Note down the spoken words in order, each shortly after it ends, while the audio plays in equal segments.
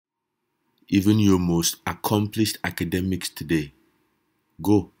Even your most accomplished academics today,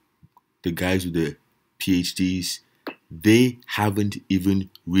 go, the guys with the PhDs, they haven't even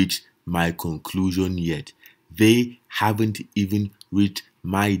reached my conclusion yet. They haven't even reached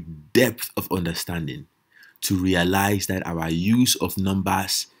my depth of understanding to realize that our use of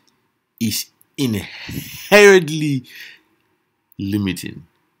numbers is inherently limiting.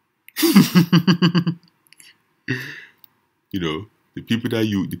 You know, the people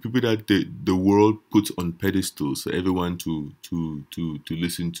that the world puts on pedestals for everyone to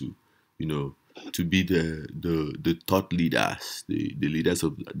listen to, you know, to be the thought leaders, the leaders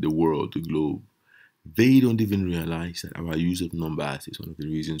of the world, the globe. They don't even realize that our use of numbers is one of the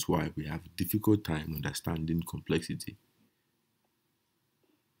reasons why we have a difficult time understanding complexity.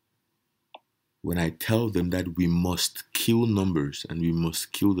 When I tell them that we must kill numbers and we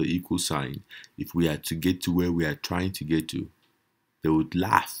must kill the equal sign if we are to get to where we are trying to get to, they would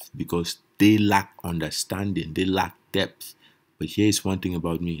laugh because they lack understanding, they lack depth. But here's one thing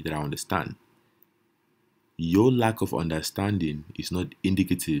about me that I understand. Your lack of understanding is not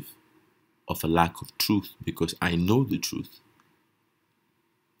indicative of a lack of truth because I know the truth.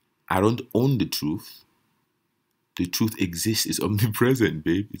 I don't own the truth. The truth exists, it's omnipresent,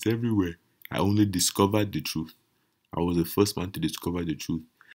 babe. It's everywhere. I only discovered the truth. I was the first man to discover the truth.